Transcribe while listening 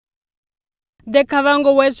The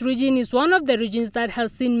Kavango West region is one of the regions that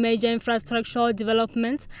has seen major infrastructural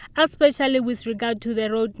development, especially with regard to the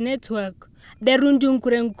road network. The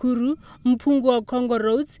Rundunkurenkuru, Mpungu-Kongo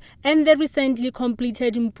roads, and the recently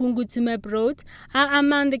completed Mpungu-Tumep road are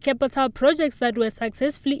among the capital projects that were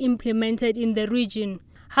successfully implemented in the region.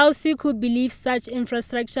 Hausiku believes such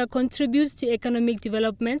infrastructure contributes to economic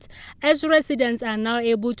development as residents are now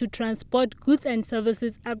able to transport goods and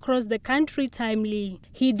services across the country timely.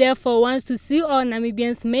 He therefore wants to see all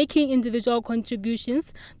Namibians making individual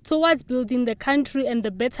contributions towards building the country and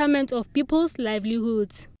the betterment of people's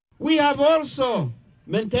livelihoods. We have also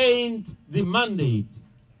maintained the mandate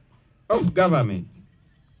of government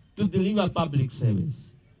to deliver public service.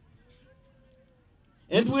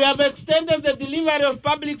 And we have extended the delivery of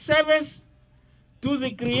public service to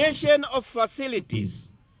the creation of facilities,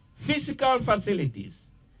 physical facilities,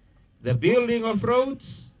 the building of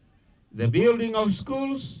roads, the building of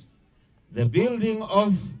schools, the building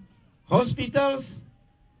of hospitals,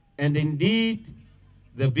 and indeed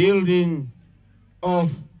the building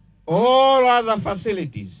of all other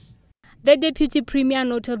facilities. The Deputy Premier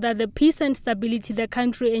noted that the peace and stability the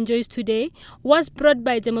country enjoys today was brought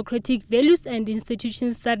by democratic values and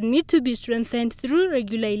institutions that need to be strengthened through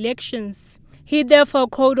regular elections. He therefore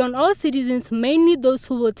called on all citizens, mainly those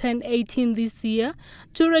who will turn 18 this year,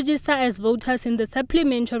 to register as voters in the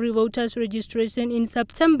supplementary voters registration in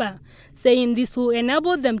September, saying this will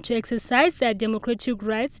enable them to exercise their democratic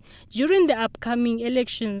rights during the upcoming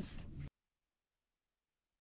elections.